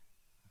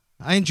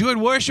I enjoyed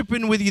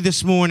worshiping with you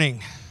this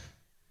morning.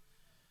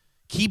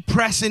 Keep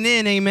pressing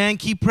in, amen.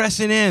 Keep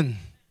pressing in.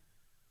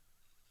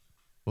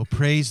 Well,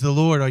 praise the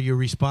Lord. Are you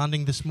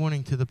responding this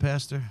morning to the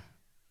pastor?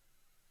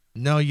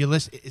 No, you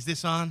listen. Is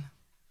this on?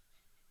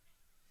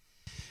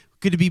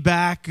 Good to be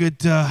back. Good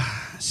to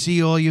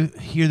see all you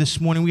here this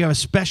morning. We have a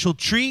special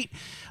treat.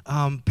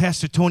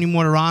 Pastor Tony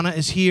Mortarana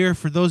is here.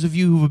 For those of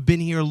you who have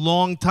been here a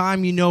long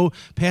time, you know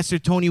Pastor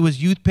Tony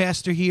was youth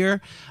pastor here.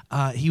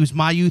 He was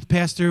my youth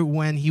pastor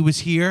when he was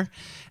here.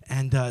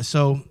 And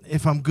so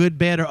if I'm good,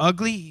 bad, or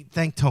ugly,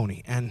 thank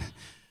Tony.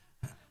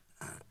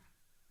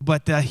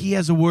 But he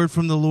has a word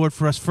from the Lord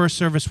for us. First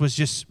service was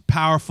just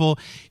powerful.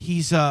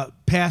 He's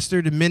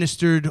pastored and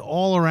ministered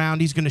all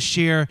around. He's going to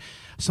share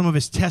some of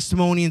his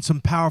testimony and some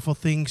powerful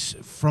things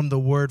from the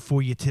word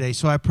for you today.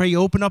 So I pray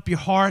you open up your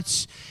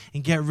hearts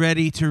and get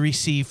ready to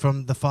receive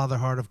from the Father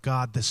heart of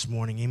God this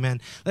morning. Amen.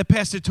 Let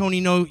Pastor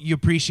Tony know you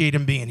appreciate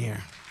him being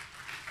here.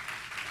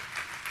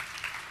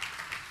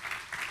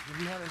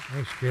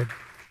 Thanks, kid.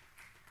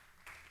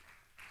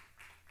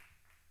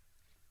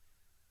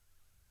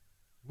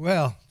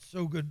 Well,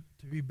 so good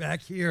to be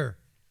back here.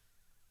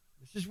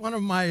 This is one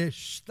of my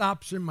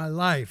stops in my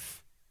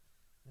life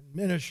in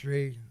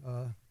ministry.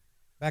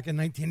 Back in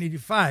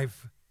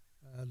 1985,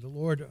 the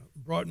Lord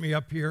brought me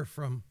up here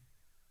from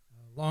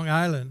Long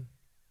Island,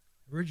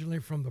 originally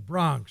from the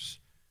Bronx.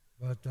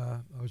 But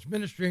I was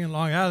ministering in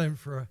Long Island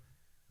for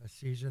a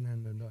season,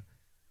 and it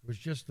was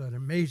just an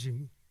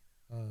amazing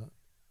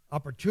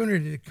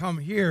opportunity to come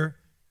here.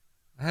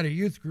 I had a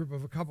youth group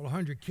of a couple of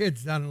hundred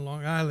kids down in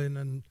Long Island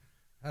and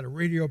had a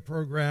radio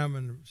program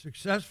and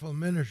successful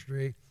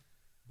ministry.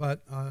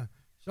 But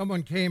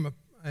someone came up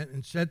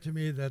and said to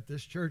me that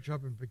this church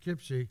up in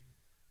Poughkeepsie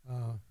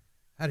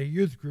had a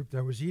youth group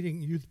that was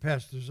eating youth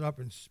pastors up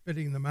and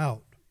spitting them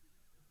out.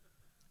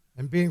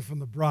 And being from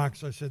the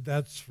Bronx, I said,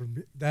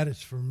 that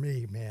is for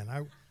me,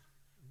 man.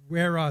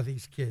 Where are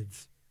these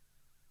kids?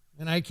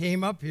 And I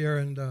came up here,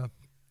 and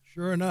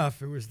sure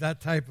enough, it was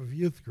that type of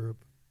youth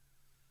group.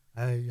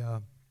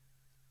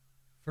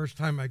 First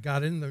time I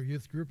got in the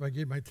youth group, I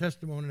gave my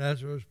testimony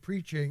as I was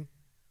preaching.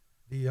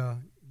 The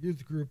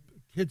youth group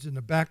kids in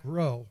the back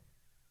row,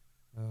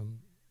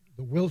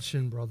 the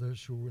Wilson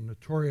brothers, who were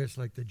notorious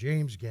like the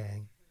James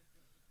Gang,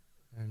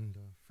 and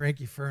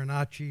Frankie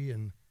Farinacci,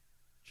 and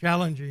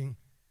challenging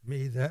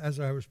me that as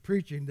I was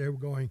preaching, they were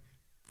going,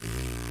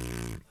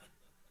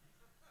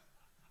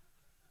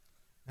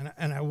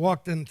 and I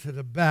walked into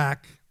the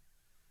back.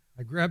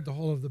 I grabbed the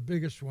hold of the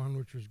biggest one,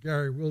 which was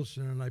Gary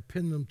Wilson, and I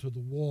pinned him to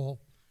the wall.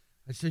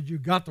 I said, "You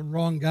got the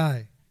wrong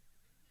guy."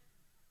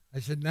 I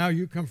said, "Now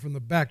you come from the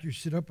back, you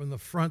sit up in the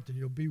front, and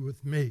you'll be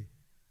with me."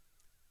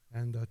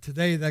 And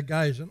today, that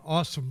guy is an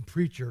awesome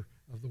preacher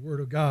of the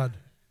Word of God.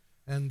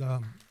 And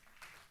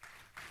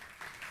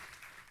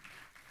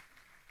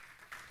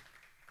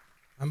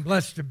I'm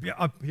blessed to be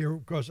up here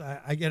because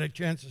I get a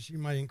chance to see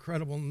my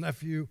incredible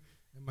nephew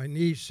and my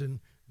nieces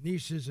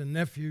and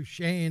nephew,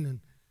 Shane,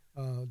 and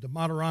the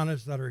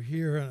Mataranas that are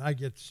here. And I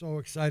get so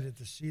excited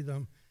to see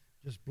them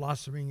just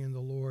blossoming in the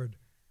Lord.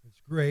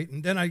 It's great.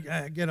 And then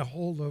I get a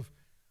hold of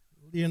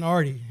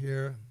Leonardi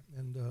here,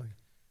 and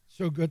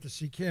so good to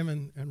see Kim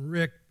and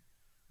Rick.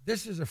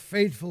 This is a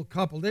faithful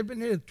couple. They've been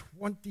here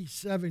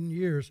 27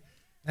 years,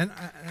 and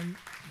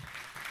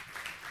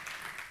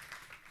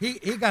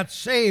he got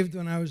saved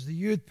when I was the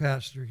youth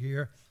pastor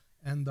here,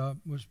 and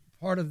was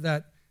part of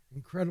that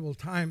incredible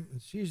time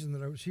and season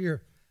that I was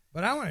here.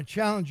 But I want to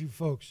challenge you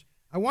folks.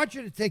 I want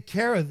you to take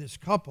care of this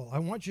couple. I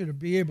want you to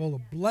be able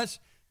to bless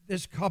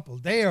this couple.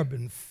 They have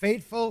been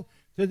faithful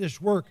to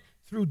this work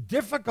through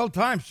difficult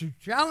times, through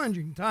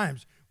challenging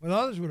times, when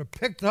others would have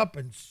picked up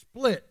and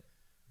split.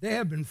 They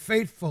have been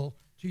faithful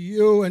to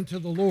you and to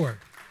the Lord.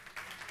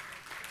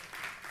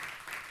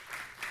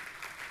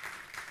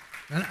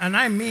 And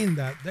I mean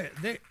that.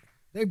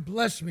 They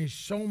bless me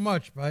so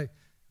much by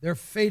their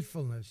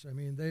faithfulness. I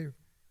mean, they've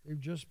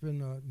just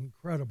been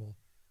incredible.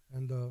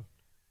 And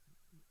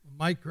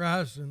Mike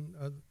Grass, and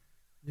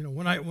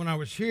when I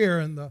was here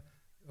and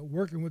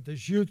working with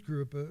this youth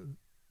group,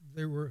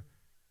 they were.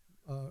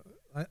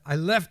 I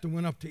left and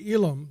went up to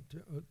Elam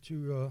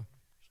to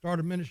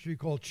start a ministry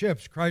called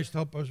CHIPS, Christ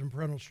Help Us in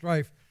Parental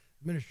Strife,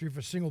 ministry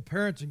for single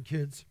parents and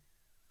kids.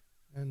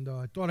 And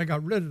I thought I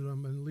got rid of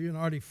them, and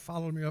Leonardi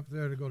followed me up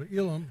there to go to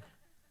Elam.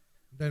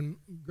 Then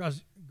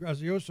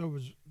Grazioso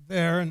was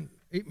there and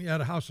ate me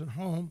out of house and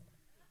home.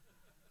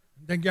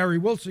 Then Gary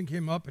Wilson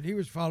came up, and he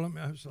was following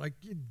me. I was like,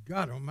 "Good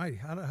God Almighty,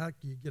 how the heck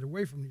do you get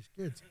away from these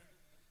kids?"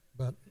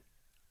 But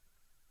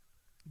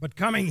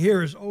coming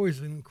here is always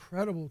an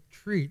incredible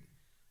treat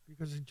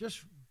because it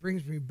just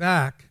brings me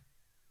back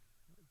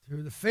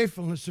to the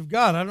faithfulness of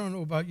God. I don't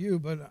know about you,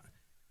 but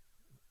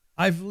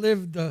I've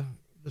lived the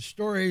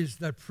stories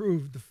that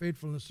prove the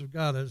faithfulness of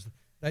God, as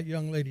that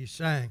young lady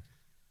sang.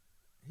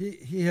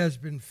 He has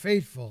been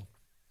faithful.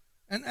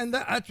 And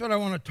that's what I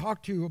want to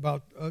talk to you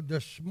about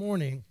this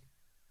morning.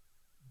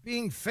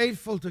 Being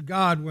faithful to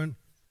God when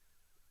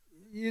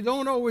you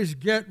don't always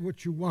get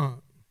what you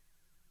want,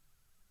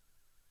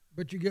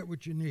 but you get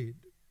what you need.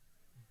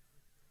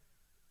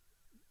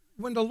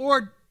 when the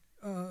Lord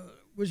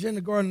was in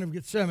the Garden of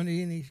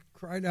Gethsemane and he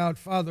cried out,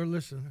 Father,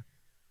 listen,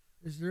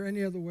 is there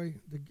any other way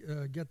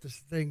to get this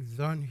thing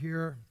done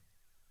here?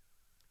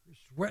 You're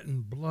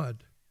sweating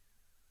blood.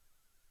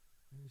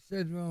 And he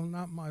said, well,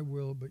 not my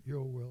will, but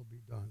your will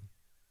be done.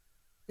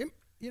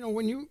 You know,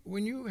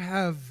 when you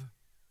have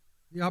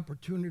the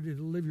opportunity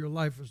to live your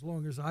life as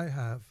long as I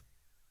have,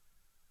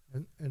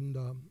 and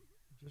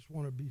just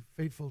want to be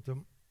faithful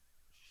to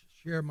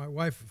share my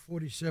wife for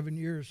 47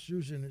 years.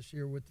 Susan is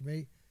here with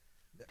me.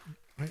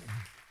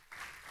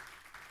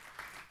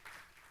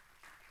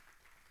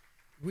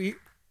 We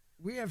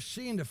have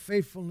seen the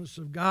faithfulness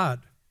of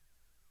God,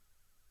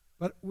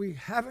 but we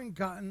haven't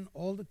gotten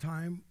all the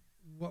time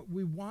what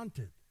we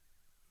wanted.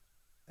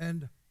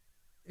 And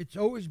it's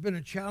always been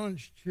a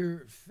challenge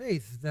to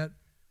faith that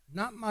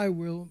not my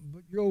will,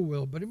 but your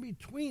will. But in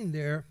between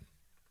there,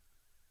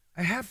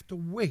 I have to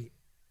wait.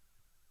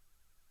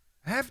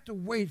 I have to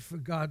wait for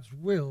God's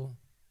will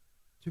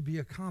to be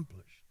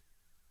accomplished.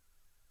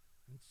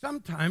 And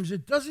sometimes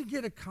it doesn't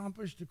get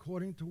accomplished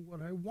according to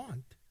what I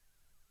want.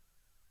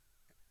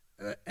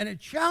 And it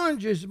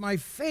challenges my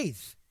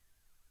faith.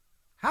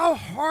 How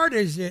hard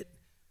is it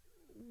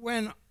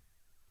when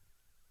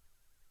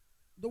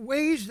the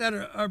ways that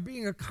are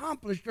being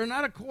accomplished are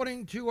not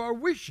according to our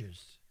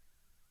wishes?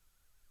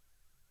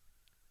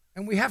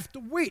 And we have to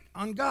wait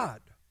on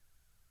God.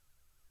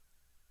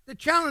 The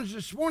challenge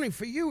this morning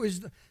for you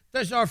is,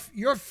 does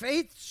your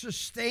faith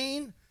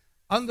sustain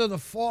under the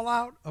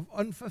fallout of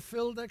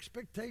unfulfilled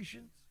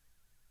expectations?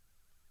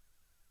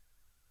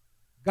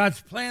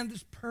 God's plan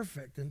is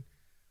perfect, and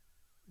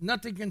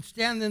nothing can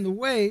stand in the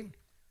way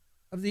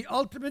of the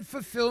ultimate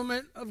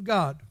fulfillment of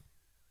God.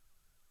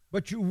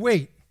 But you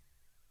wait.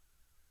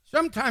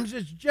 Sometimes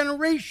it's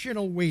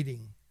generational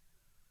waiting.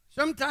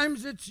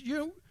 Sometimes it's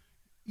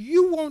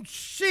you won't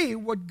see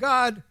what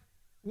God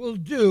will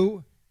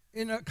do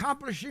in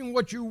accomplishing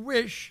what you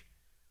wish.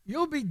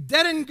 You'll be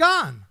dead and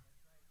gone,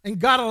 and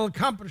God will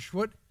accomplish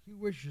what he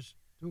wishes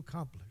to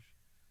accomplish.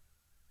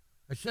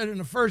 I said in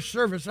the first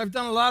service, I've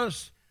done a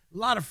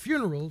lot of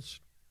funerals,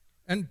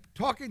 and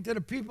talking to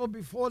the people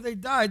before they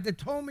died, they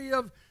told me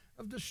of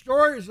the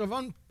stories of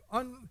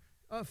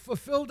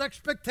unfulfilled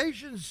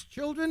expectations,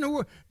 children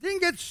who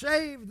didn't get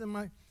saved,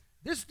 and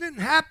this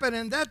didn't happen,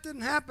 and that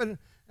didn't happen.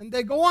 And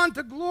they go on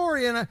to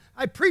glory, and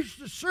I preached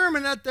a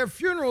sermon at their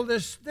funeral.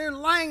 They're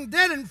lying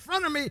dead in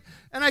front of me,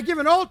 and I give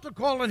an altar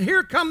call, and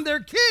here come their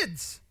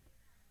kids.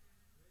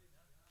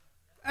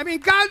 I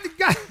mean, God.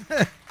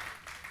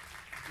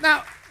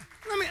 Now,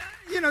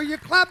 you're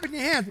clapping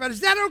your hands, but is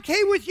that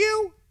okay with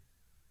you?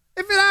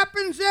 If it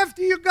happens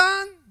after you're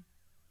gone,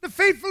 the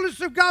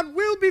faithfulness of God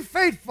will be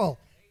faithful.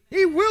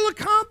 He will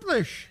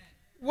accomplish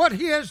what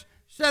he has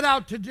set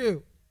out to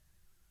do.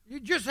 You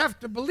just have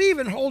to believe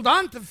and hold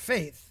on to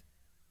faith.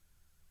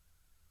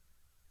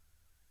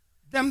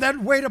 Them that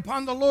wait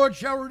upon the Lord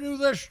shall renew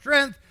their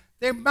strength.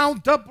 They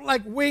mount up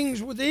like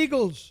wings with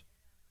eagles.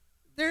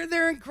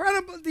 They're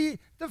incredible. The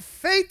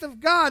faith of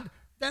God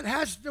that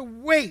has to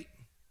wait.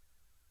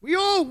 We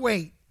all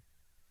wait.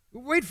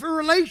 We wait for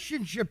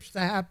relationships to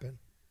happen.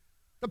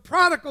 The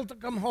prodigal to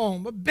come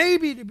home. A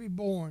baby to be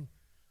born.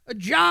 A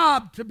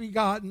job to be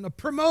gotten. A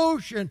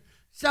promotion.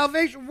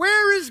 Salvation.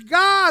 Where is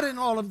God in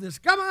all of this?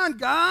 Come on,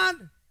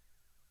 God.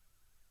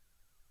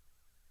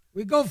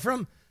 We go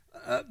from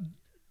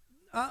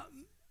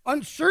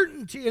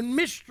uncertainty and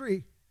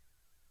mystery.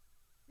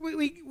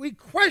 We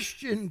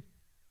question,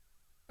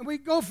 and we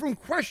go from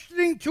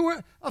questioning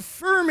to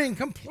affirming,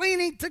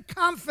 complaining to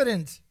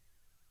confidence.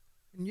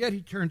 And yet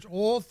he turns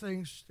all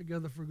things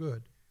together for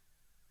good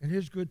in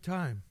his good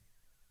time.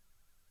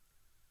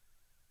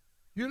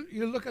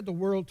 You look at the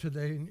world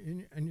today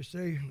and you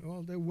say,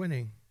 well, they're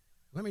winning.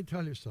 Let me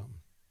tell you something.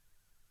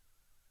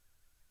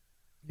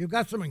 You've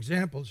got some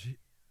examples.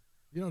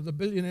 The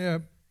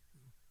billionaire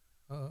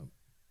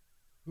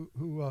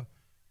who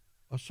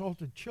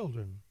assaulted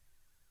children.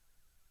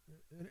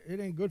 It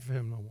ain't good for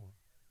him no more.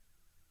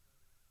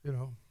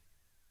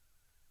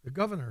 The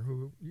governor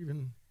who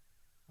even,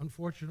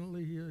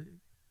 unfortunately,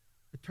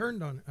 it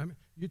turned on him. I mean,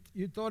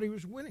 you thought he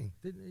was winning.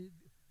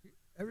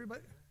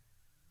 Everybody,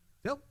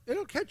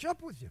 it'll catch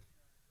up with you.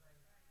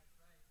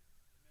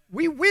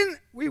 We win.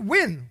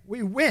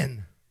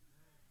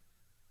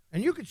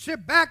 And you could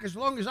sit back as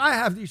long as I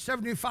have these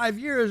 75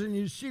 years and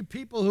you see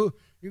people who,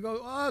 you go,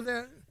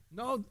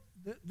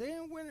 they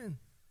ain't winning.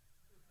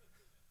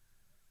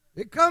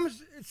 It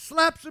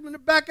slaps them in the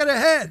back of the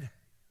head.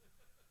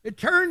 It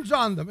turns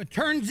on them. It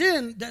turns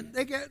in. Then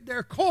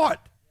they're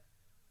caught.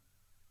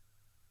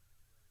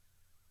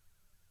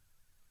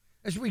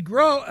 As we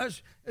grow,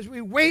 as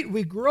we wait,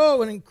 we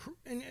grow in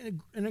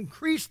an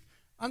increased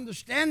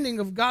understanding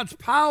of God's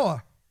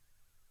power,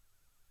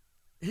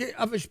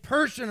 of his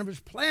person, of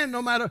his plan.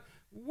 No matter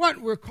what,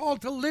 we're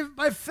called to live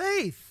by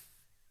faith.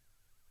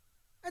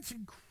 That's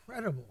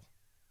incredible.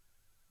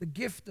 The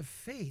gift of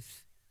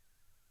faith.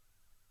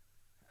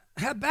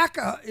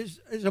 Habakkuk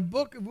is a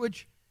book of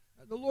which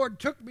the Lord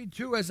took me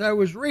to as I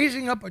was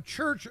raising up a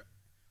church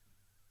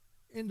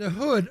in the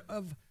hood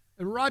of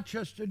in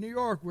Rochester, New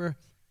York, where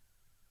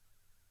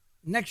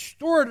next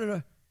door to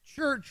the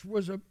church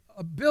was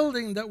a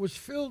building that was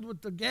filled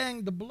with the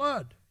gang, the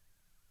Blood.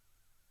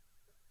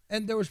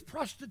 And there was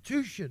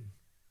prostitution.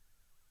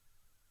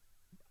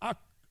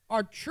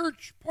 Our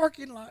church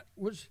parking lot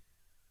was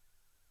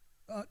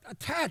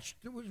attached.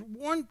 There was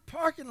one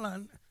parking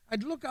lot.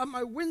 I'd look out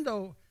my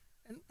window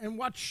and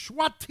watch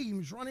SWAT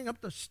teams running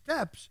up the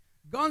steps,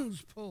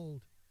 guns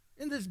pulled,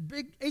 in this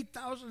big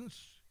 8,000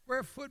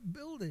 square foot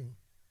building.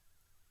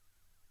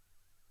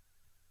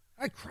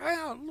 I cry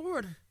out,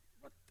 Lord,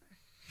 what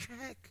the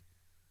heck?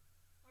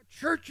 Our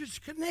church is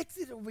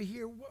connected over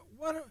here.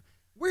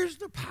 Where's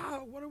the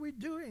power? What are we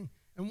doing?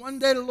 And one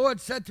day the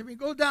Lord said to me,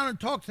 go down and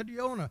talk to the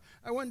owner.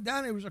 I went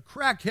down, he was a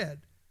crackhead.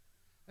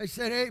 I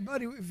said, hey,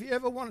 buddy, if you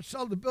ever want to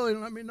sell the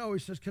building, let me know. He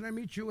says, can I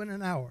meet you in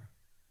an hour?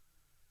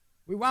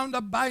 We wound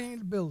up buying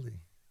the building.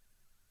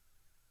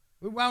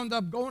 We wound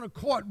up going to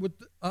court with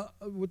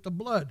the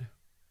Blood,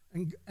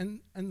 and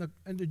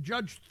the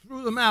judge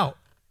threw them out.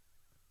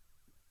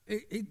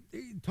 He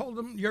told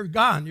them, you're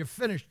gone, you're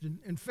finished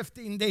in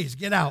 15 days,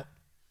 get out.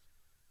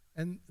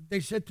 And they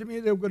said to me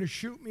they were going to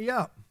shoot me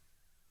up.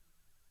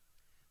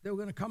 They were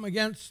going to come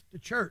against the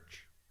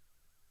church.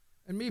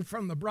 And me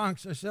from the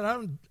Bronx, I said,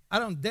 I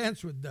don't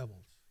dance with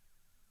devils.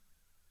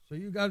 So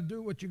you got to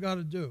do what you got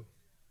to do.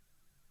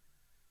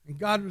 And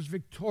God was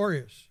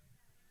victorious.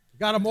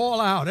 Got them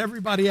all out,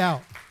 everybody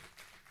out.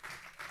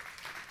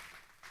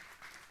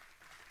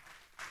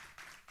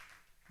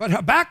 But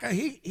Habakkuk,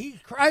 he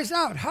cries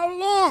out, how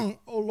long,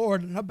 O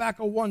Lord, in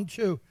Habakkuk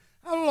 1:2,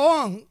 how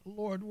long,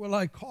 Lord, will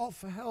I call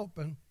for help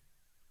and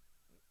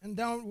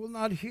thou wilt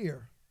not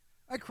hear?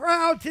 I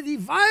cry out to thee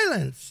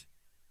violence,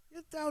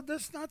 yet thou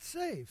dost not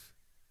save.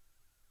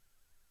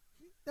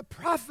 The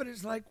prophet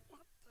is like,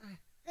 what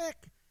the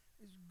heck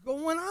is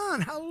going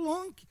on? How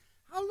long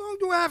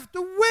do I have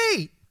to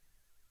wait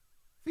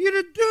for you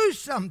to do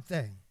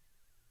something?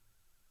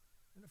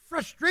 And the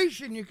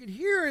frustration you could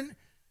hear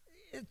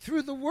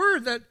through the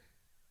word, that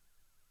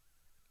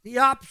the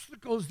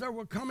obstacles that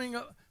were coming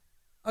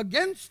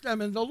against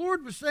them. And the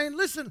Lord was saying,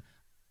 listen,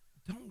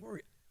 don't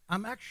worry.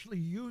 I'm actually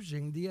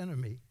using the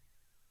enemy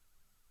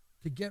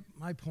to get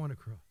my point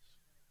across.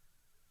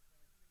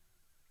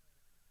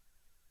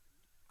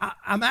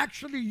 I'm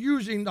actually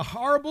using the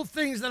horrible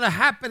things that are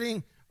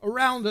happening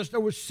around us that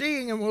we're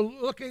seeing and we're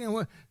looking and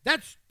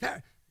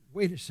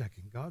wait a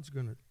second. He's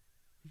going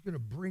to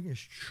bring his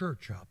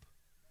church up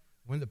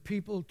when the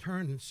people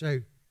turn and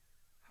say,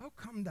 how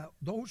come that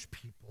those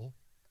people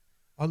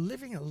are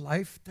living a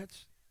life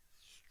that's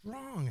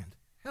strong and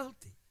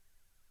healthy?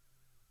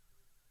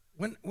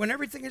 When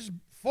everything is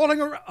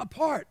falling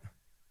apart,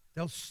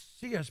 they'll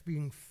see us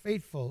being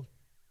faithful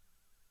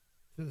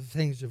to the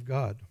things of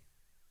God.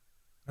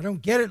 I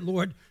don't get it,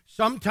 Lord.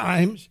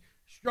 Sometimes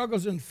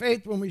struggles in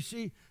faith when we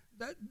see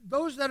that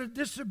those that are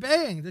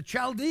disobeying, the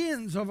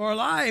Chaldeans of our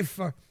life,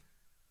 are,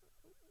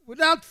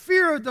 without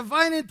fear of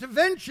divine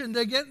intervention,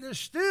 they're getting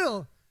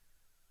still.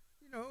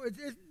 You know,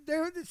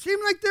 it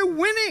seems like they're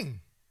winning.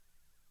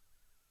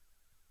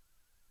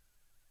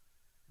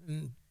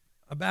 And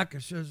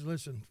Habakkuk says,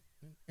 listen,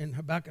 in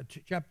Habakkuk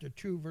chapter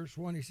 2, verse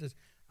 1, he says,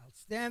 I'll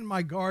stand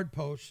my guard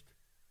post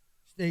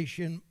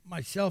station,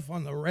 myself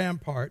on the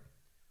rampart.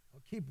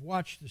 I'll keep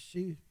watch to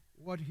see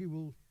what he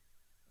will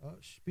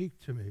speak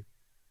to me.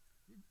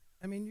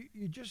 I mean,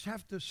 you just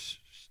have to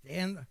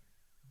stand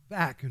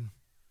back and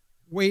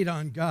wait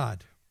on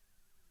God.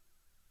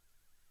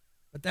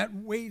 But that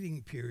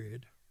waiting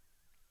period,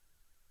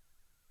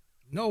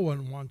 no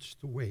one wants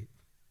to wait.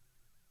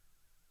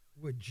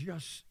 We're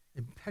just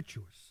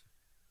impetuous,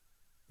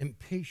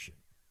 impatient.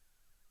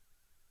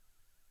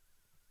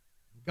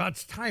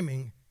 God's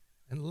timing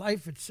and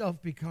life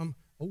itself become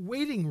a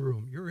waiting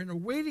room. You're in a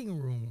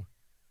waiting room.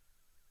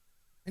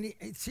 And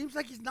it seems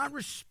like he's not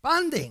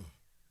responding.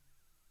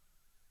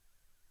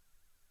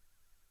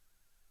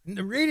 In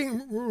the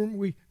waiting room,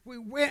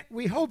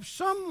 we hope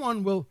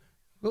someone will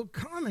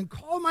come and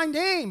call my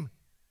name.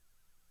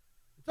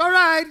 It's all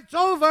right. It's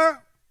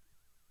over.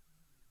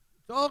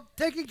 It's all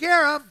taken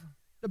care of.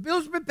 The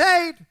bill's been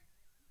paid.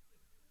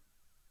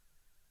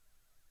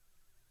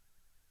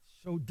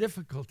 So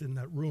difficult in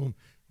that room.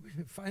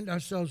 We find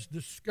ourselves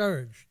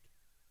discouraged,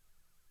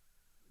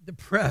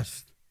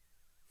 depressed,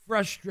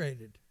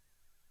 frustrated.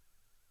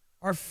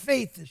 Our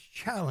faith is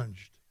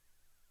challenged.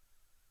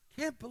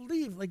 Can't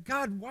believe, like,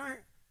 God, why?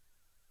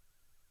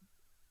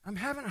 I'm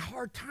having a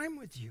hard time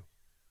with you.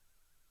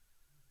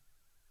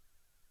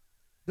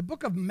 The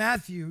book of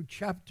Matthew,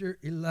 chapter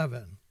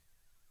 11.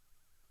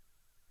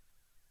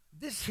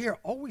 This here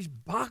always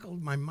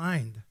boggled my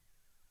mind.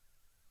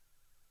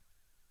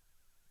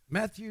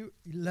 Matthew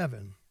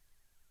 11.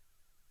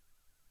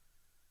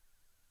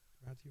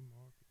 Matthew,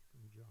 Mark,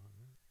 and John.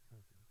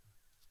 Right?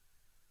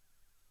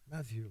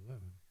 Matthew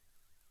 11.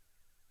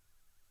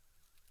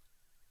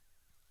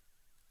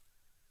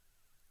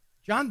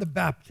 John the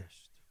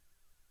Baptist.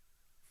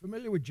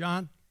 Familiar with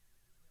John?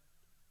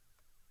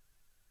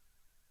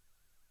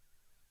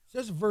 It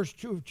says in verse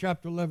 2 of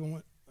chapter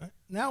 11,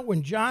 now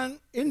when John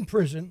in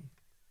prison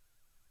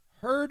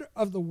heard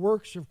of the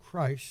works of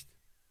Christ,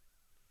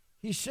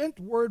 he sent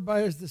word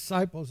by his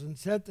disciples and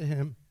said to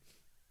him,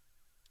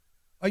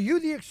 "Are you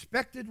the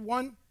expected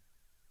one,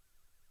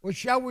 or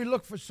shall we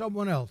look for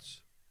someone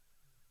else?"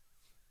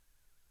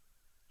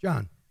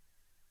 John,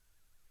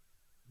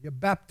 you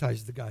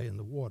baptized the guy in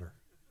the water.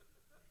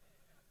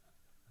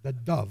 The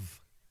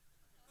dove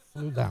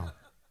flew down.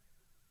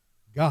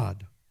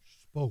 God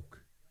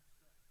spoke.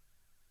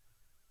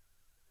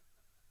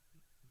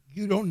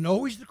 You don't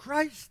know he's the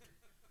Christ?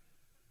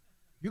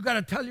 You got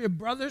to tell your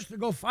brothers to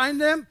go find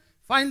them,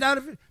 find out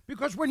if it,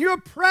 because when you're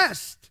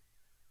pressed,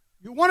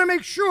 you want to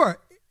make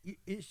sure,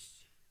 is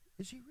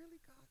he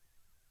really God?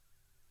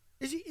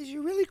 Is he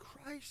really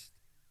Christ?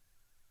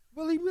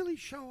 Will he really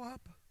show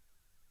up?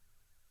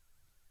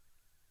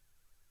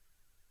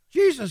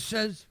 Jesus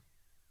says,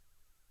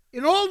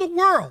 in all the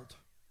world,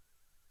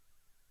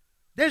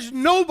 there's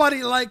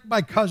nobody like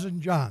my cousin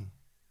John.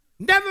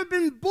 Never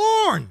been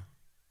born.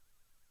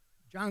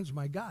 John's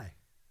my guy.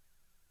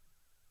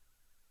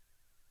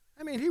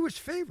 I mean, he was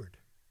favored.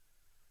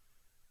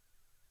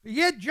 But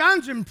yet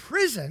John's in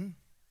prison,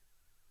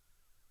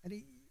 and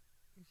his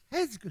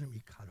head's going to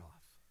be cut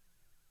off.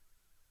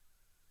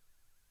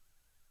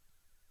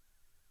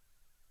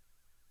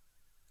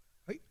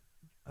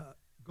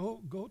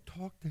 Go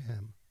talk to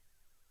him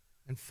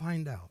and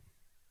find out.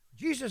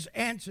 Jesus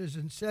answers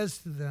and says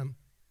to them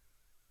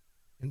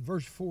in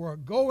verse 4,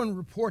 "Go and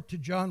report to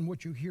John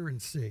what you hear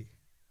and see.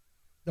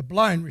 The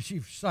blind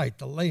receive sight,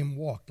 the lame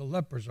walk, the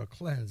lepers are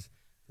cleansed,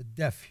 the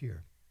deaf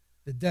hear,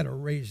 the dead are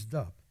raised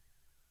up,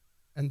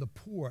 and the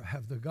poor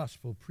have the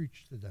gospel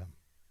preached to them."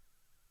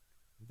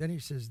 And then he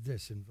says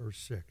this in verse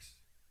 6,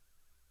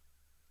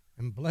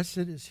 "And blessed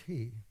is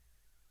he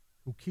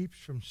who keeps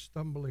from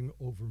stumbling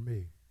over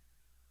me."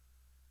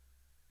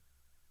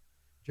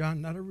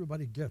 John, not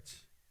everybody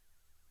gets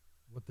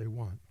what they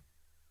want.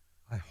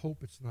 I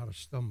hope it's not a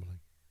stumbling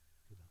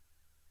to them.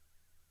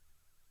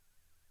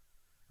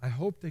 I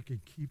hope they can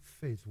keep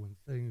faith when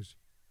things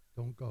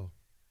don't go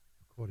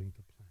according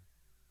to plan.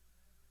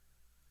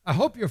 I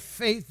hope your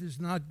faith is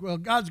not, well,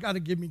 God's got to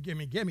give me.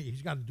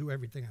 He's got to do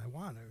everything I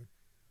want.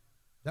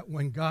 That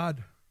when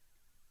God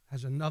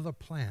has another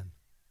plan,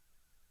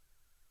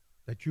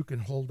 that you can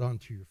hold on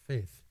to your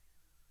faith.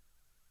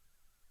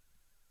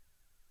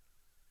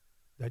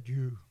 That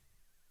you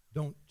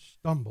don't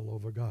stumble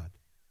over God.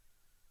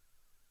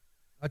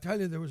 I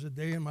tell you, there was a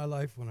day in my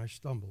life when I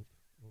stumbled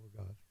over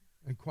God.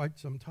 And quite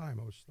some time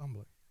I was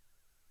stumbling.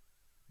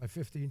 My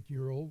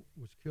 15-year-old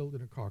was killed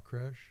in a car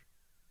crash.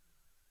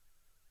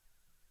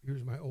 He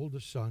was my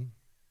oldest son,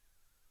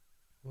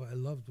 who I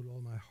loved with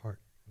all my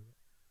heart.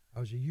 I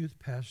was a youth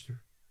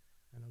pastor,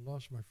 and I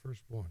lost my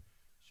firstborn.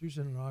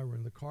 Susan and I were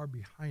in the car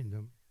behind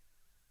him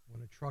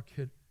when a truck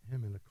hit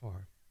him in the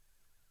car.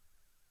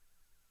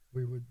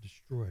 We were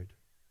destroyed.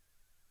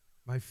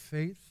 My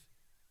faith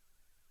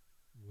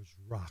was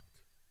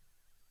rocked.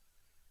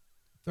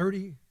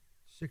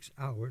 36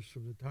 hours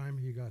from the time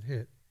he got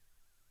hit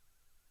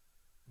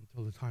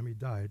until the time he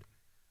died,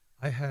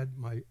 I had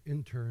my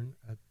intern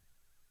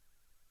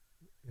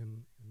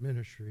in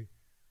ministry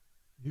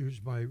use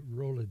my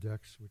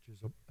Rolodex, which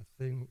is a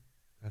thing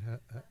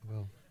that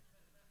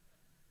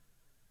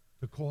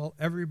to call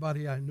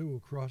everybody I knew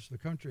across the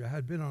country. I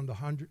had been on the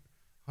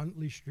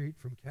Huntley Street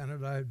from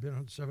Canada. I had been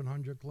on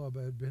 700 Club.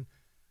 I had been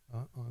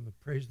on the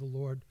Praise the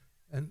Lord.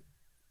 And,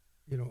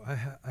 you know,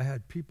 I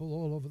had people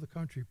all over the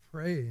country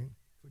praying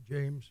for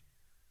James.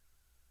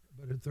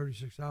 But in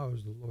 36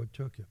 hours, the Lord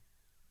took him.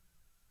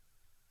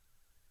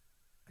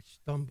 I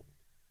stumbled.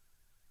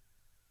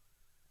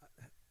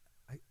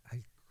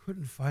 I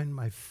couldn't find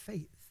my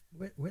faith.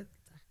 What the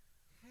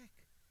heck?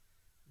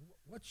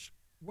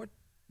 What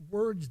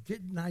words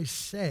didn't I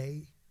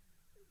say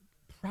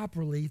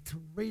properly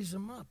to raise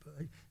him up?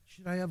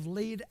 Should I have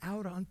laid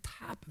out on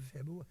top of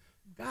him?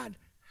 God,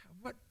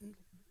 what? It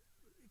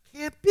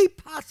can't be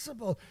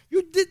possible.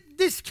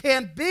 This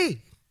can't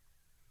be.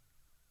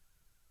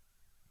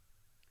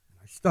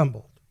 I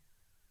stumbled.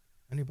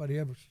 Anybody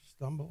ever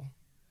stumble?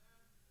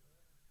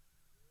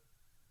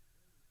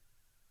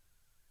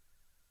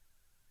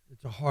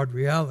 It's a hard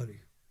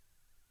reality.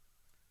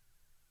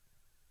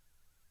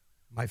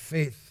 My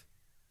faith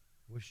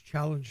was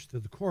challenged to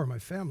the core. My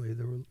family,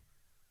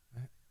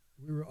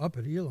 we were up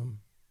at Elam.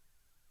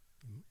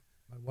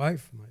 My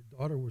wife, my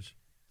daughter was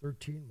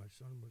 13. My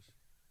son was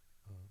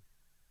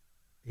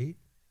 8.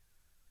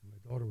 And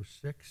my daughter was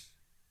 6.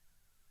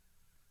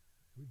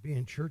 We'd be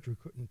in church. We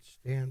couldn't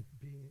stand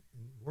being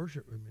in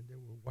worship. I mean, they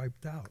were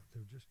wiped out.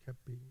 They just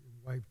kept being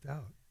wiped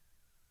out.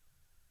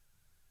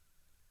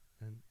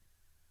 And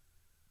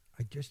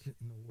I just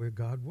didn't know where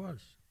God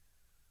was.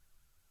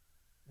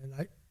 And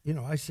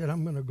I said,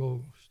 I'm going to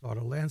go start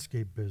a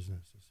landscape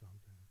business or something.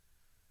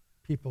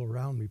 People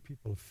around me,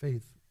 people of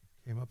faith,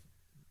 came up,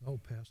 "No,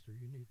 Pastor,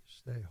 you need to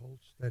stay. Hold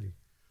steady.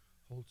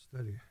 Hold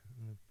steady."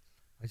 And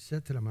I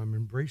said to them, I'm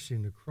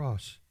embracing the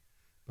cross,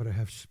 but I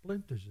have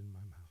splinters in my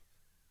mouth.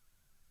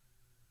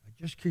 I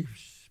just keep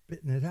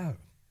spitting it out,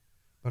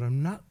 but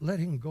I'm not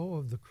letting go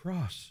of the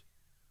cross.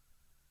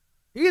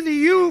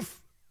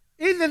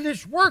 Either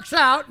this works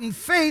out in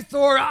faith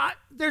or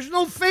there's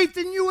no faith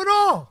in you at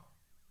all.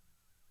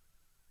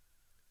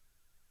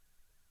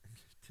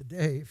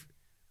 Today,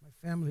 my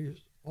family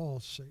is all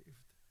saved.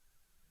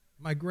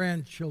 My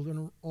grandchildren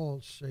are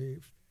all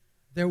saved.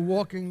 They're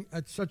walking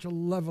at such a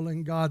level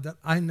in God that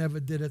I never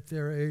did at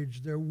their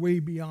age. They're way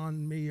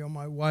beyond me or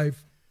my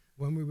wife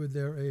when we were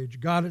their age.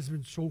 God has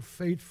been so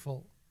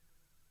faithful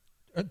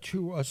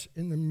to us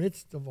in the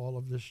midst of all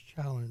of this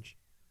challenge.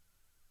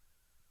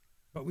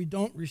 But we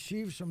don't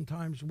receive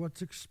sometimes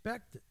what's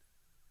expected.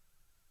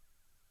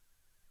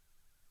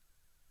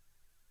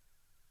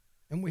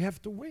 And we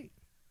have to wait.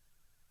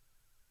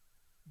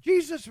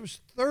 Jesus was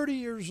 30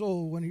 years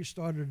old when he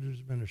started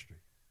his ministry.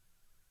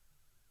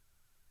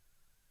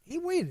 He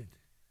waited.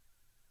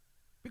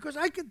 Because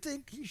I could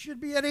think he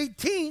should be at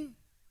 18.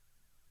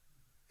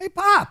 Hey,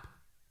 Pop,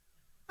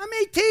 I'm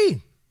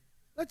 18.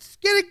 Let's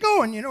get it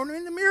going, you know what I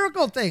mean? The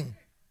miracle thing.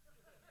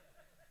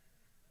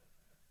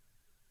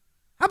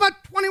 How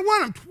about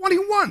 21? I'm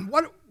 21.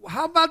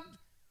 How about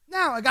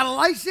now? I got a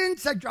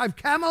license. I drive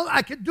camel.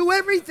 I can do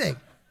everything.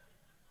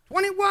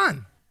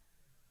 21.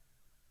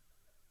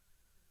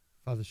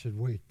 Father said,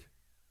 wait.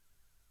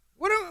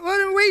 What am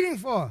I waiting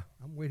for?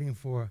 I'm waiting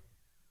for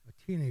a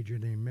teenager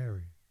named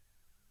Mary.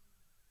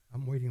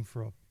 I'm waiting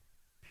for a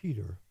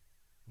Peter.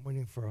 I'm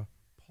waiting for a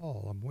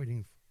Paul.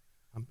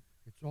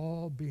 It's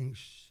all being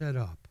set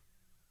up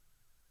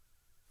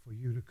for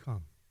you to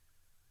come.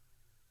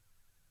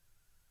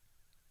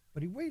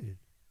 But he waited.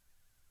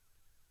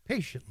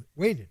 Patiently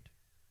waited.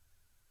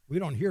 We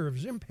don't hear of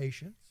his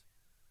impatience.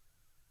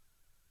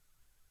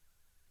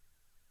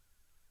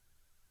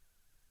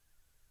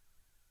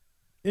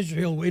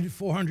 Israel waited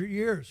 400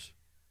 years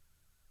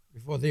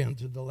before they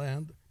entered the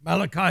land.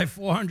 Malachi,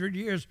 400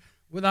 years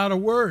without a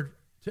word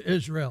to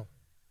Israel.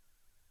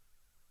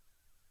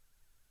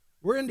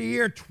 We're in the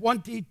year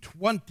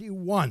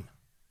 2021,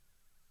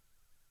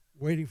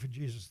 waiting for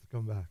Jesus to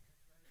come back.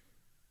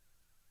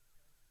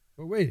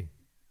 We're waiting.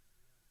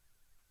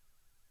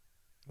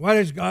 Why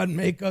does God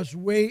make us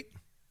wait?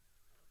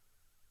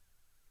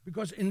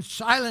 Because in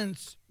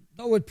silence,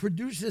 though it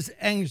produces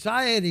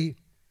anxiety,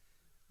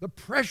 the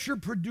pressure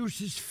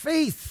produces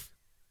faith.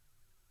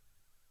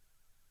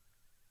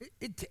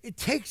 It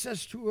takes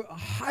us to a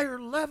higher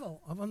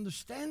level of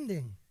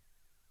understanding.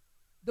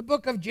 The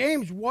book of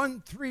James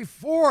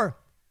 1:3-4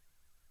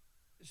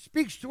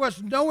 speaks to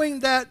us knowing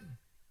that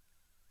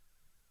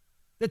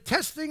the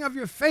testing of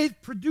your faith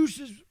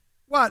produces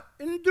what?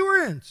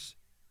 Endurance.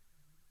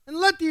 And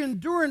let the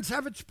endurance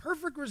have its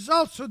perfect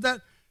result so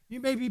that you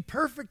may be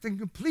perfect and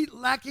complete,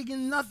 lacking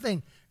in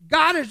nothing.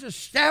 God is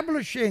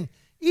establishing,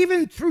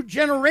 even through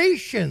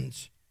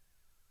generations,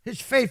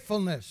 his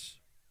faithfulness.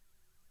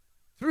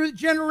 Through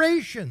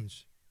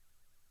generations.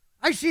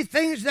 I see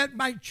things that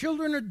my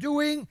children are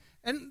doing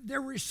and they're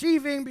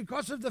receiving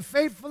because of the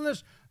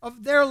faithfulness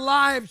of their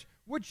lives,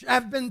 which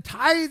have been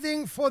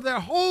tithing for their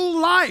whole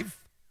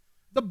life.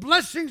 The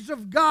blessings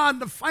of God,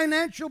 the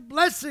financial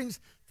blessings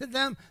to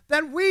them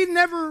that we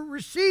never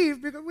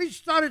received because we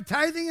started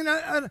tithing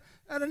at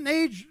an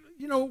age,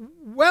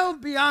 well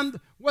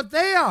beyond what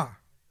they are.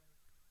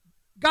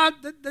 God,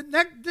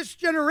 this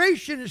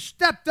generation has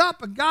stepped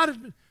up and God has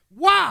been,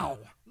 wow,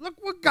 look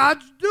what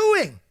God's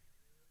doing.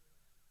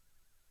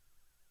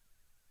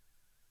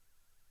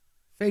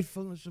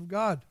 Faithfulness of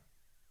God.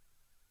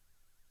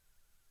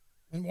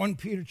 In 1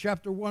 Peter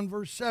chapter 1,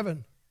 verse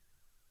 7.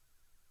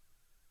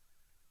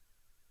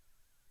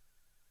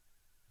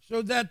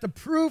 So that the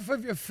proof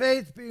of your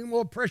faith, being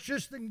more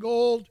precious than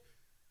gold,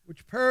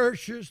 which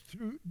perishes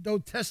though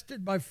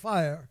tested by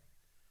fire,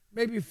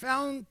 may be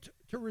found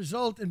to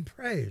result in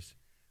praise,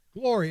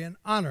 glory, and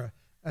honor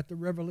at the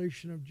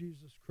revelation of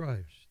Jesus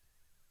Christ.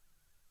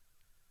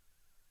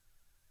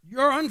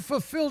 Your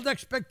unfulfilled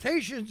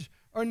expectations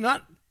are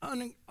not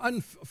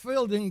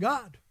unfulfilled in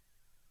God.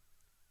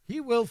 He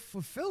will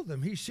fulfill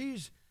them. He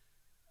sees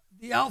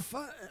the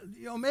Alpha,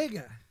 the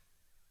Omega,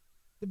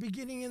 the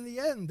beginning and the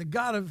end, the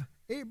God of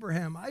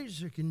Abraham,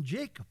 Isaac, and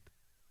Jacob.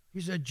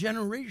 He's a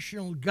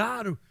generational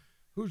God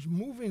who's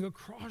moving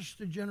across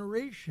the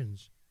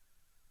generations.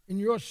 In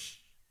your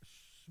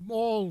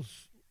small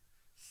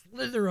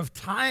slither of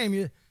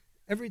time,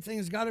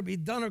 everything's got to be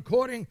done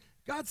according.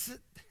 God said,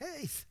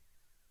 hey,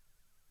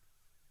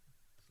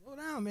 slow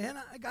down,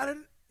 man. I got it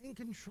in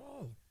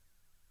control.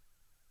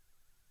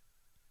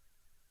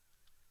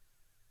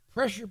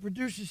 Pressure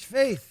produces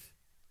faith.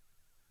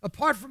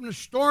 Apart from the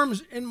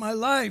storms in my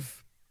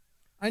life,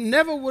 I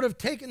never would have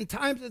taken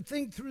time to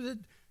think through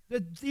the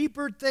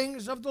deeper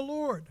things of the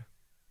Lord.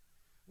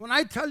 When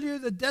I tell you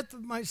the death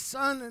of my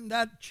son and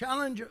that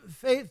challenge of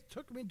faith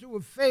took me to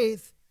a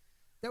faith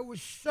that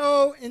was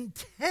so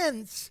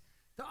intense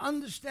to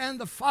understand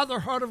the father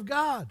heart of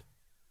God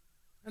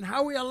and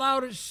how he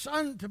allowed his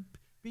son to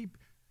be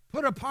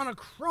put upon a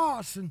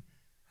cross and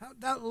how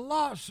that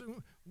loss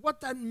and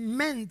what that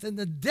meant and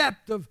the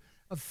depth of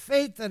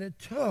faith that it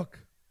took.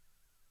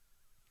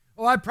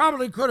 Oh, I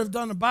probably could have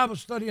done a Bible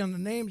study on the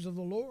names of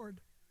the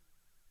Lord,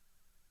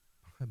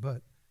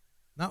 but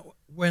not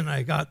when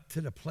I got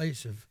to the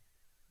place of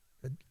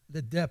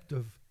the depth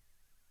of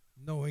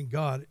knowing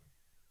God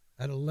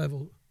at a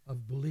level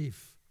of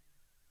belief.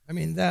 I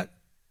mean, that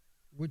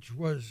which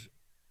was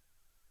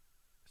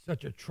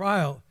such a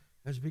trial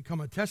has become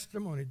a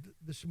testimony.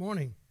 This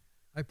morning,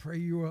 I pray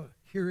you are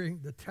hearing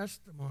the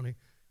testimony.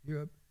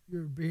 You're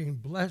being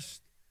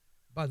blessed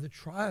by the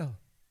trial.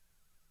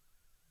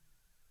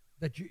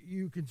 That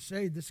you can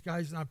say, this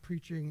guy's not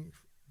preaching,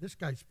 this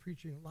guy's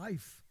preaching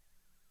life.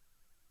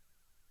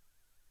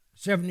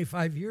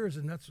 75 years,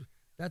 and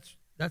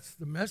that's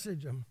the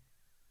message. I'm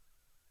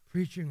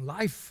preaching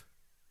life,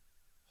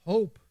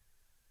 hope.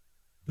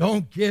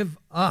 Don't give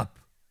up.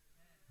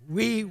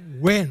 We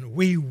win,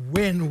 we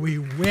win, we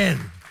win.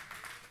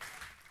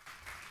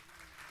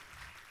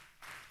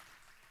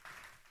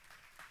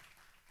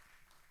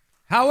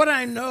 How would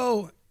I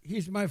know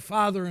he's my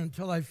father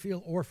until I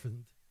feel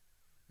orphaned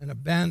and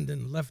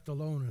abandoned, left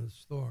alone in a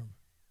storm?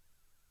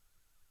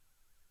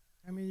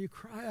 I mean, you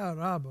cry out,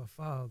 Abba,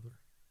 Father.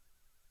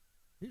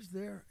 He's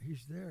there,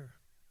 he's there.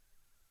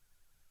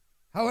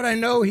 How would I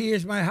know he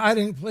is my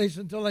hiding place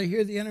until I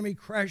hear the enemy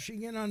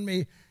crashing in on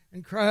me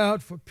and cry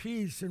out for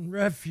peace and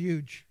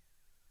refuge?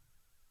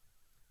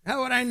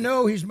 How would I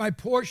know he's my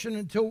portion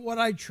until what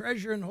I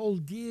treasure and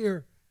hold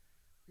dear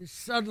is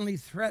suddenly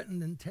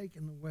threatened and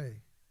taken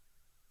away?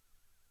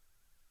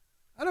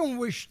 I don't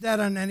wish that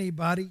on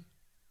anybody.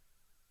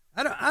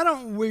 I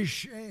don't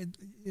wish,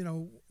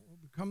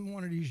 become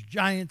one of these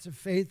giants of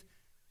faith,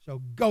 so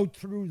go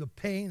through the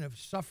pain of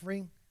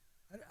suffering.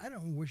 I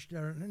don't wish that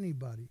on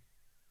anybody.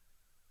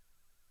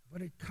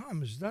 But it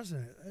comes,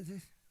 doesn't it?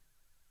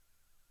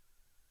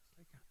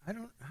 I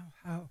don't know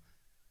how.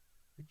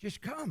 It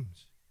just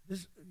comes.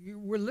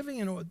 We're living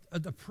in a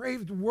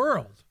depraved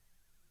world.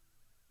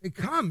 It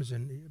comes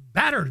and you're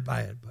battered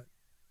by it, but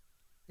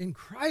in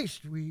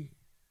Christ we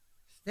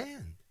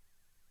stand.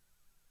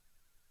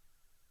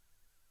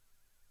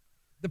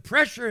 The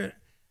pressure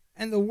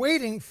and the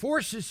waiting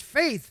forces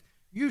faith.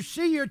 You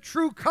see your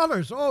true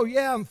colors. Oh,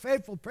 yeah, I'm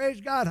faithful. Praise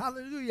God.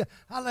 Hallelujah.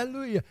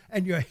 Hallelujah.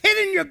 And you're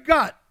hitting your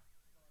gut.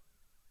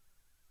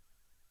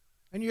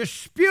 And you're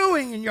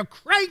spewing and you're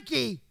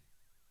cranky,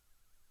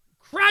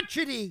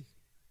 crotchety.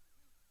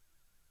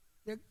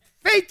 Your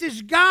faith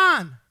is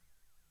gone.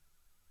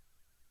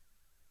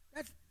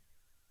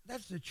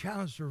 That's the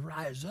challenge to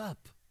rise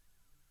up.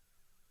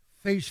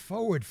 Face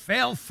forward,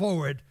 fail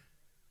forward,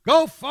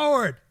 go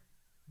forward.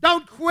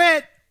 Don't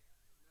quit.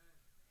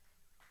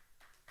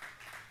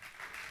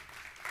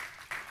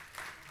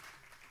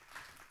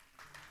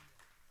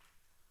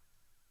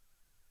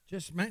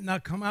 Just might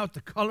not come out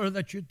the color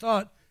that you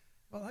thought.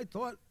 Well, I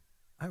thought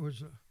I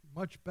was a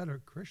much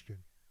better Christian.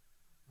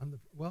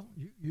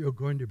 You're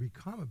going to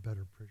become a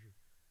better Christian.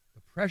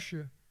 The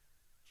pressure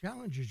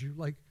challenges you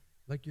like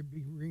you're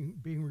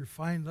being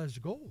refined as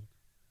gold.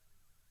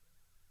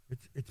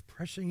 It's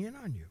pressing in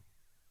on you.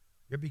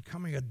 You're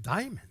becoming a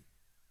diamond.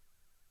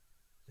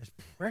 There's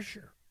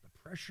pressure, the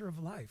pressure of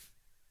life.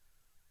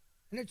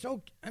 And it's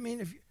okay. I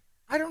mean,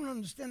 I don't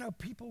understand how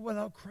people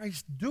without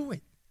Christ do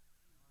it.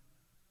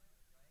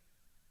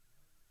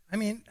 I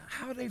mean,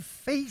 how they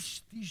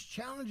face these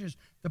challenges,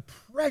 the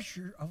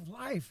pressure of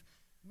life.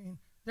 I mean,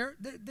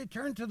 they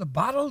turn to the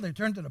bottle, they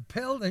turn to the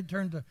pill, they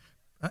turn to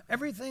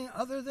everything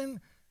other than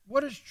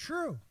what is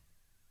true.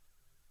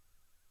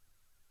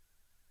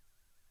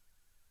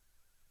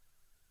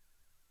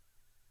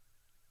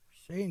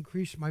 Say,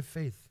 increase my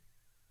faith.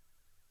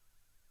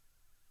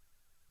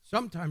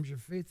 Sometimes your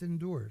faith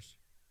endures.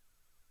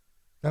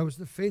 That was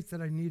the faith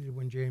that I needed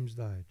when James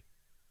died.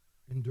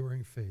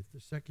 Enduring faith, the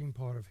second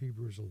part of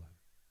Hebrews 11.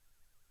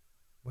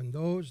 When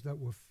those that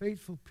were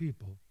faithful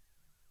people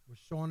were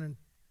sawn in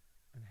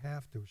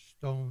half, they were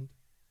stoned.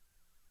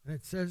 And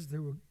it says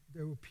there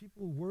were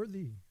people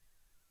worthy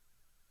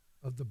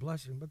of the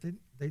blessing, but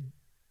they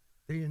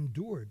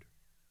endured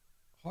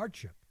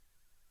hardship.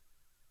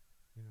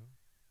 You know?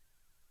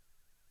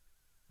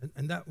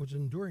 And that was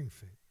enduring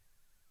faith.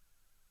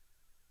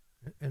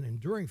 And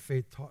enduring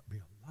faith taught me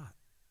a lot.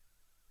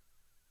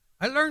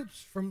 I learned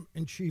from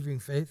achieving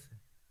faith.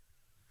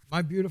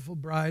 My beautiful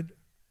bride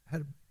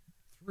had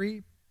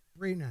 3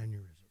 brain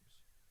aneurysms.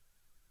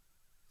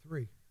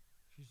 3.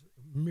 She's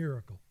a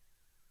miracle.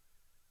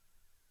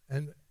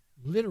 And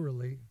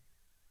literally,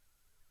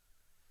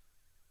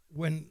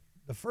 when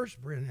the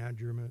first brain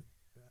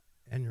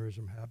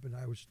aneurysm happened,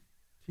 I was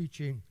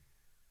teaching.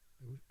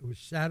 It was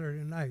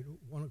Saturday night,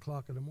 1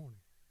 o'clock in the morning.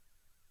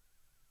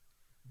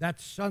 That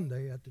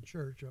Sunday at the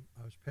church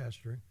I was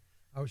pastoring,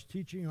 I was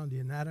teaching on the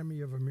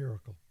anatomy of a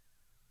miracle.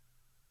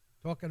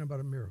 Talking about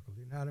a miracle,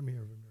 the anatomy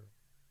of a miracle.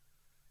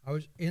 I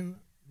was in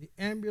the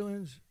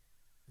ambulance,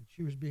 and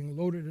she was being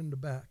loaded in the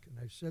back. And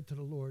I said to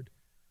the Lord,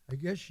 I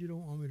guess you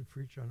don't want me to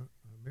preach on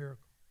a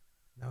miracle.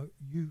 Now,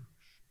 you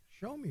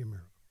show me a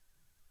miracle.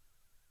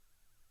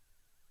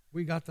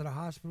 We got to the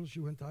hospital.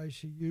 She went to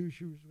ICU.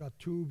 She got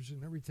tubes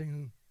and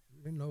everything.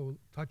 We didn't know,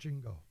 touch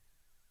and go.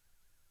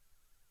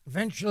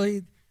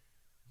 Eventually,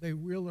 they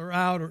wheeled her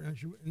out, and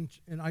she was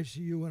in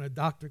ICU, and a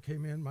doctor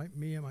came in.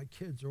 Me and my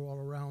kids are all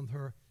around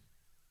her.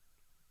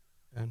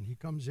 And he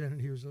comes in,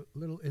 and he was a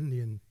little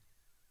Indian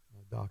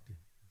doctor.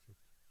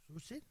 He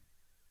said,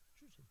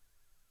 Susan,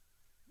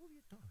 move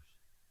your toes.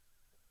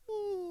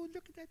 Oh,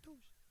 look at that toes.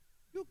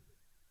 Look.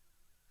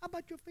 How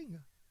about your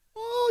finger?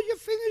 Oh, your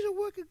fingers are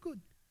working good.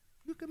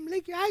 You can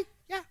blink your eye.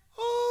 Yeah.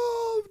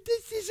 Oh,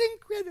 this is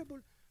incredible.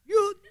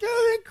 You're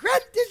doing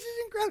incredible. This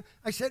is incredible.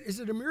 I said, is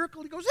it a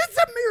miracle? He goes, it's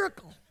a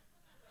miracle.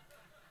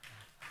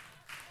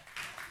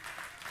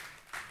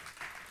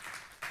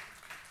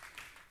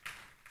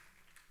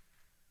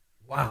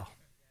 Wow.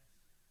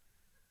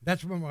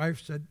 That's when my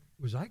wife said,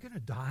 was I going to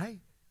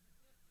die?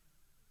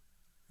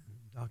 And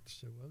the doctor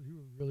said, well, you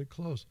were really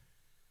close.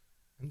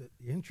 And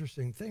the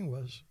interesting thing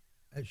was,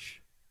 as she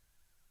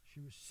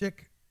was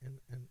sick,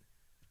 and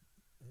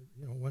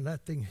when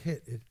that thing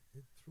hit, it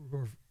threw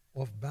her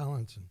off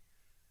balance, and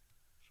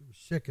she was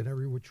sick in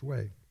every which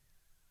way.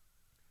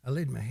 I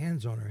laid my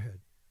hands on her head,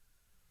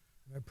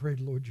 and I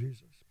prayed, Lord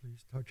Jesus,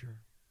 please touch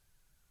her.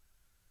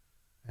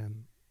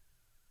 And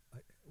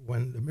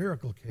when the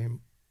miracle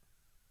came,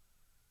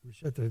 we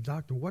said to the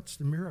doctor, what's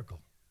the miracle?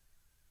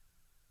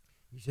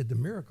 He said, the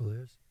miracle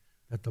is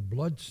that the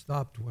blood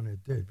stopped when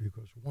it did,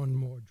 because one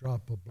more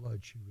drop of blood,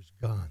 she was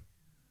gone.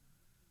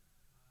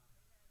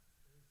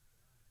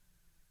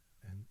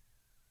 And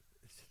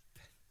I said,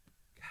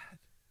 God,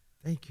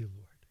 thank you,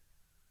 Lord.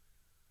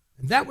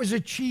 And that was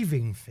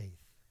achieving faith.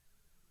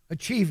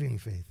 Achieving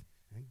faith.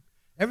 And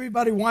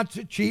everybody wants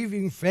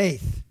achieving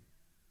faith.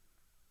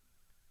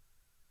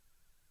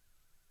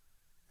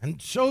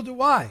 And so do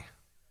I.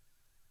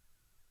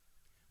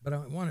 But I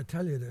want to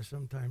tell you that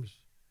sometimes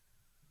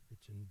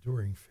it's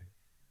enduring faith.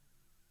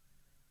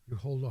 You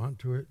hold on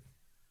to it.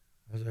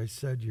 As I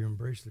said, you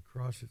embrace the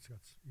cross.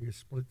 You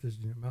split this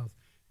in your mouth.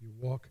 You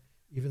walk,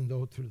 even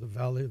though through the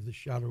valley of the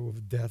shadow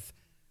of death,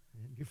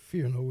 and you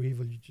fear no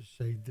evil. You just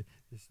say,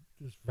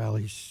 this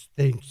valley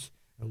stinks.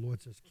 And the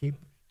Lord says, keep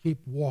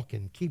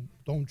walking.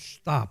 Don't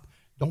stop.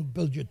 Don't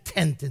build your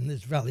tent in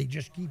this valley.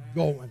 Just keep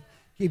going.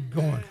 Keep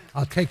going.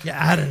 I'll take you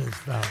out of this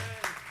valley.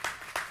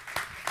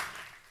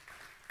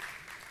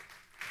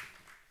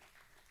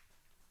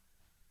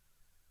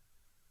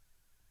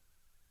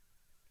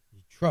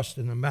 Trust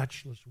in the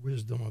matchless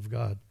wisdom of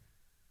God.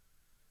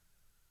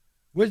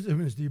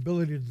 Wisdom is the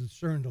ability to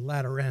discern the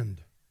latter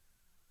end.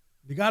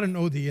 You got to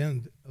know the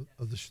end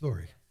of the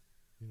story.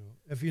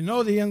 If you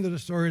know the end of the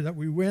story that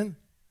we win,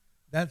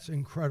 that's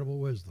incredible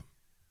wisdom.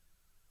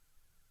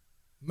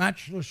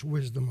 Matchless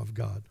wisdom of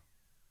God.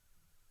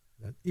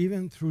 That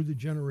even through the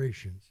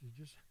generations,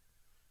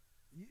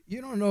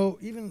 you don't know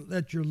even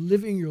that you're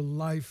living your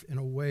life in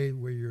a way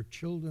where your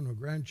children or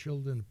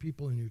grandchildren,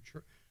 people in your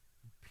church,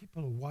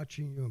 people are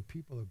watching you and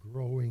people are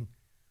growing,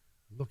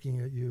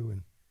 looking at you.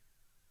 And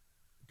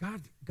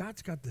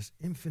God's got this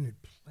infinite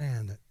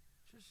plan that's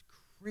just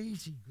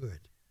crazy good.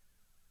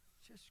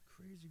 Just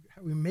crazy good.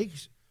 How he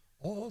makes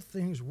all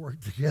things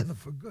work together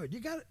for good.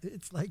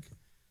 It's like,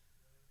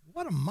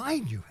 what a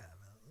mind you have.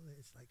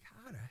 It's like,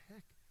 how the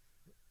heck?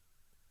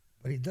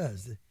 But he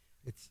does.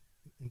 It's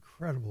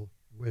incredible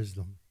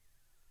wisdom.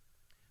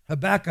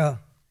 Habakkuk,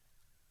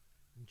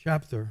 in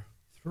chapter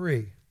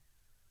 3,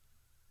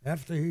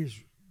 after he's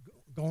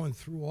going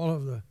through all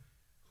of the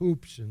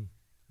hoops and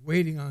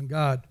waiting on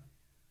God,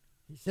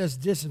 he says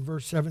this in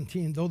verse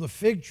 17, though the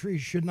fig tree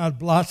should not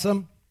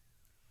blossom,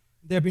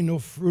 there be no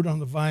fruit on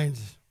the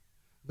vines,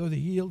 though the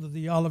yield of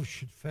the olive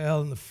should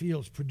fail and the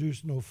fields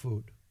produce no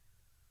food,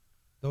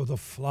 though the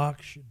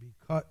flock should be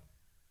cut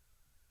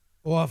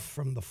off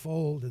from the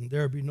fold and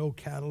there be no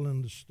cattle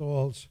in the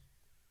stalls,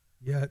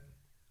 yet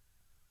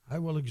I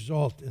will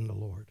exalt in the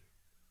Lord.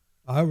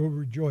 I will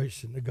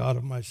rejoice in the God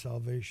of my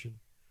salvation.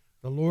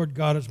 The Lord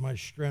God is my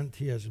strength.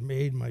 He has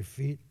made my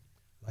feet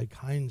like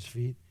hinds'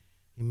 feet.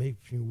 He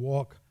makes me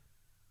walk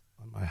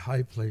on my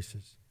high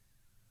places.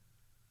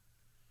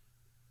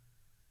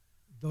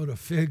 Though the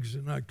figs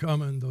are not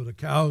coming, though the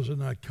cows are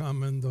not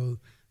coming, though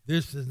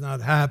this is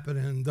not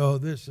happening,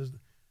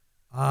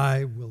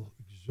 I will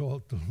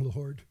exalt the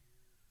Lord.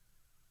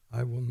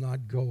 I will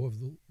not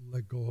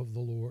let go of the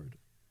Lord.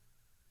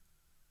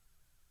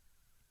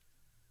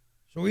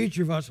 So each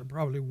of us are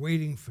probably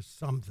waiting for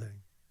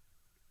something.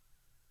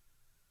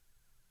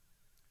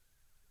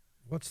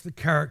 What's the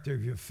character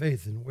of your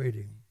faith in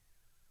waiting?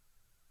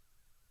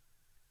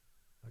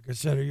 Like I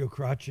said, are you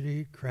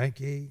crotchety,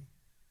 cranky,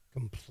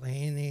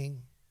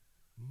 complaining,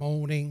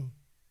 moaning,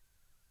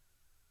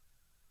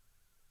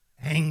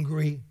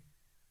 angry?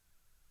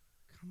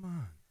 Come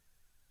on.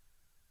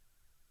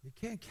 You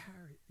can't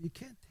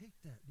take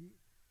that.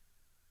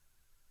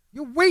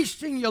 You're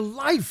wasting your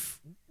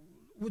life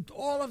with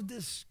all of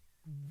this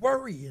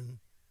worry and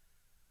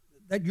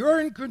that you're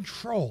in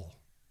control,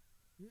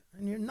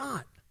 and you're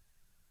not.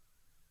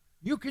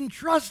 You can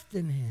trust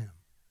in him.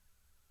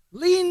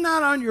 Lean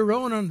not on your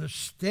own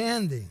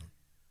understanding.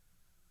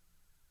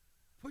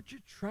 Put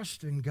your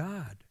trust in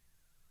God,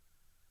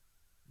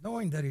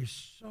 knowing that he's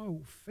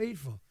so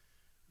faithful.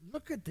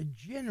 Look at the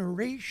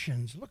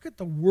generations. Look at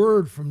the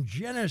word from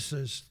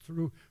Genesis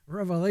through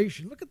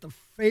Revelation. Look at the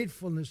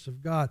faithfulness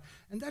of God.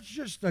 And that's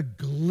just a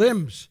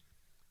glimpse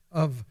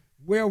of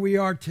where we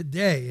are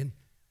today and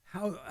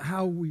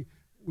how we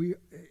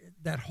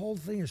that whole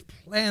thing is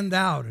planned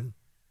out, and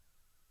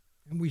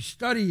we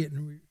study it,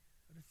 but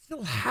it's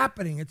still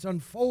happening. It's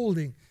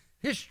unfolding.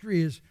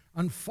 History is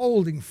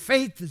unfolding.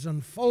 Faith is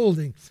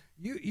unfolding.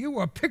 You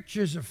are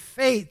pictures of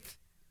faith.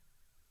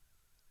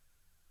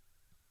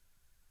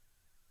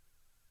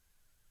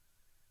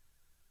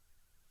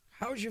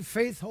 How's your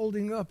faith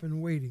holding up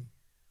and waiting?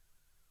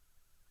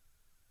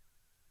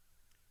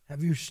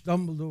 Have you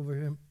stumbled over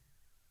him?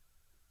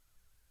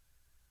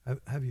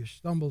 Have you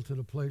stumbled to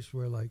the place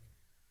where, like,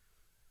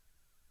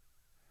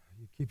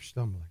 you keep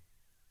stumbling?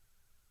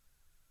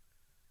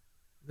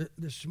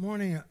 This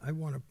morning, I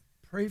want to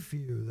pray for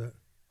you that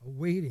are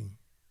waiting.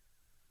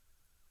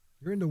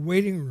 You're in the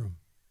waiting room.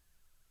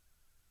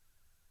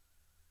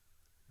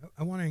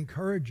 I want to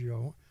encourage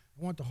you.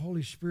 I want the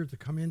Holy Spirit to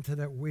come into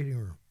that waiting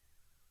room.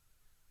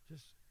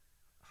 Just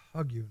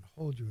hug you and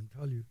hold you and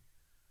tell you,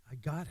 I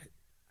got it.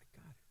 I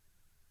got it.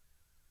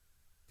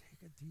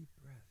 Take a deep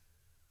breath.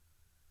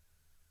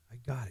 I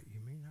got it. You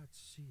may not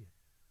see it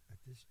at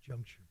this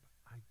juncture,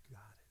 but I got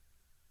it.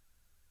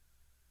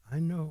 I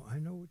know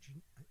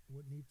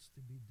what needs to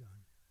be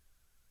done.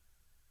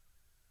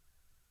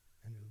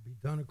 And it'll be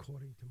done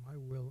according to my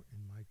will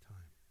in my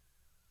time.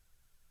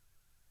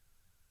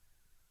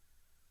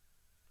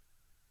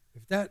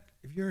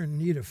 If you're in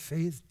need of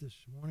faith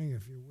this morning,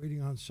 if you're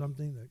waiting on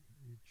something that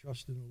you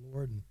trust in the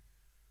Lord and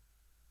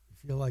you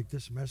feel like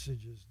this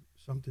message is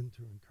something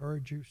to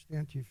encourage you,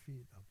 stand to your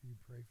feet. I'll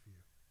pray for you.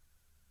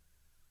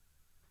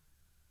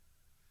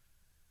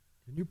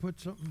 Can you put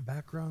something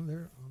background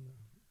there on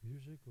the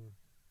music? Or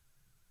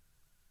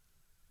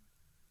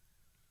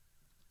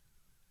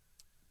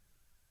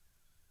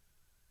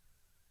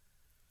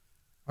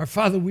our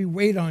Father, we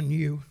wait on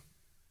you,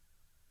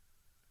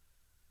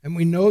 and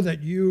we know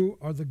that you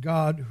are the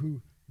God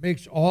who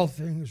makes all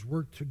things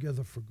work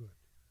together for good.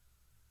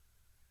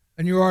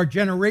 And you are a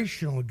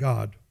generational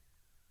God.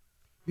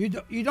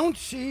 You don't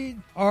see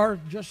our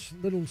just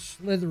little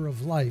slither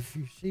of life.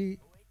 You see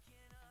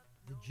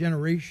the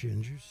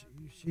generations. You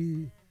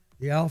see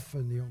the Alpha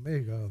and the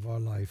Omega of our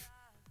life.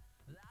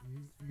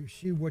 You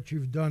see what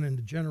you've done in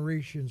the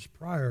generations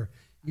prior,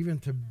 even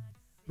to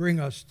bring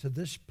us to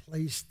this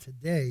place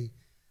today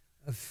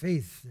of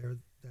faith. That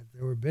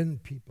there have been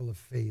people of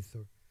faith,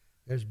 or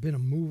there's been a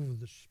move of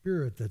the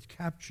Spirit that's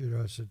captured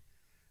us. And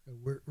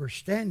we're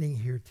standing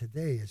here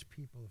today as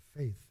people of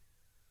faith.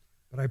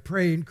 But I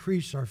pray,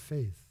 increase our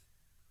faith.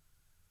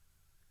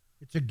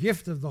 It's a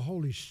gift of the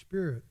Holy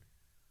Spirit.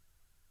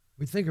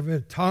 We think of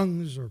it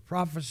tongues or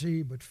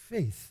prophecy, but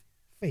faith.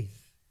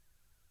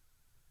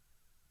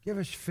 Give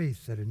us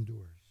faith that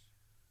endures.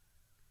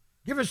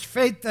 Give us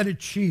faith that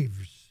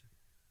achieves.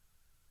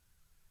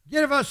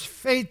 Give us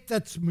faith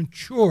that's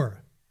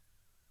mature,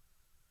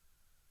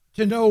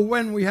 to know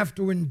when we have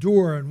to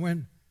endure and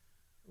when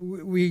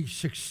we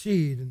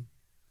succeed, and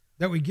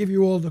that we give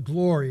you all the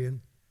glory.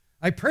 And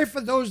I pray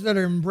for those that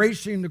are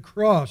embracing the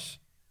cross.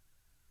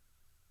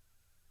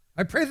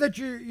 I pray that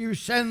you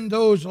send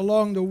those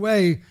along the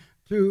way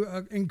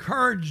to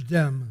encourage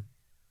them,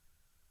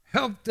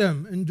 help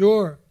them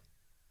endure,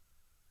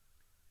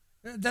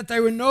 that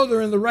they would know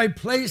they're in the right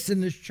place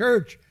in this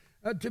church,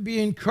 to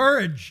be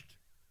encouraged,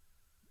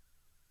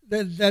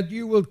 that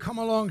you will come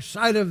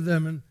alongside of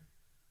them and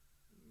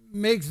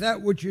make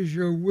that which is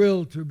your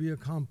will to be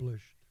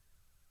accomplished.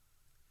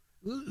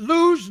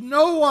 Lose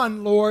no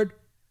one, Lord.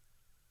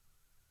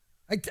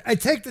 I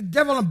take the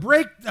devil and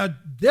break the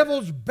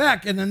devil's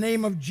back in the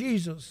name of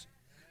Jesus,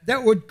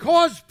 that would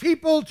cause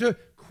people to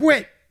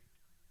quit,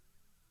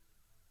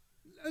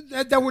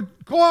 that would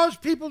cause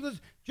people to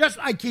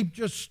I keep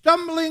just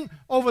stumbling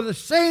over the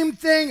same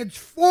thing. It's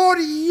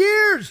 40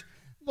 years,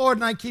 Lord,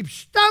 and I keep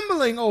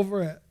stumbling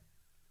over it.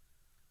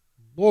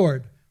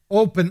 Lord,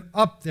 open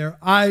up their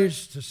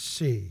eyes to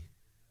see,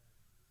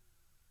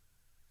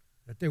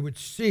 that they would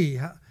see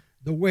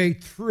the way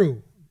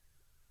through.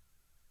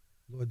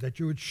 Lord, that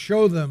you would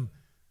show them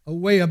a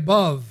way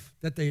above,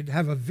 that they'd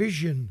have a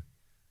vision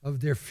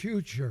of their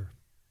future,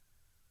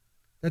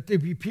 that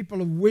they'd be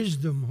people of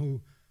wisdom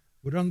who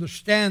would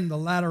understand the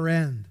latter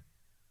end.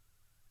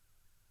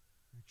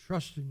 I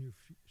trust in you,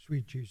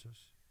 sweet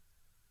Jesus.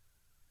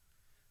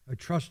 I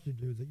trust in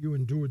you that you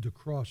endured the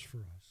cross for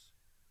us.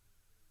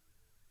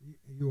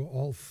 You are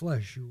all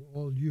flesh, you are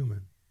all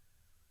human,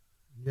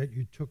 and yet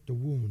you took the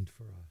wound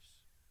for us.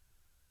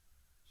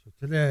 So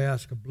today I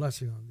ask a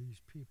blessing on these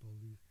people,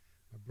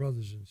 my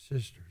brothers and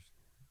sisters,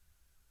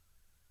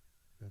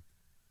 that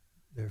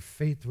their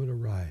faith would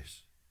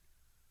arise.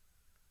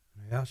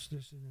 And I ask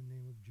this in the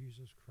name of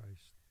Jesus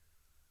Christ.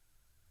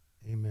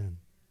 Amen.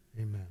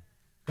 Amen.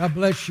 God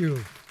bless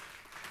you.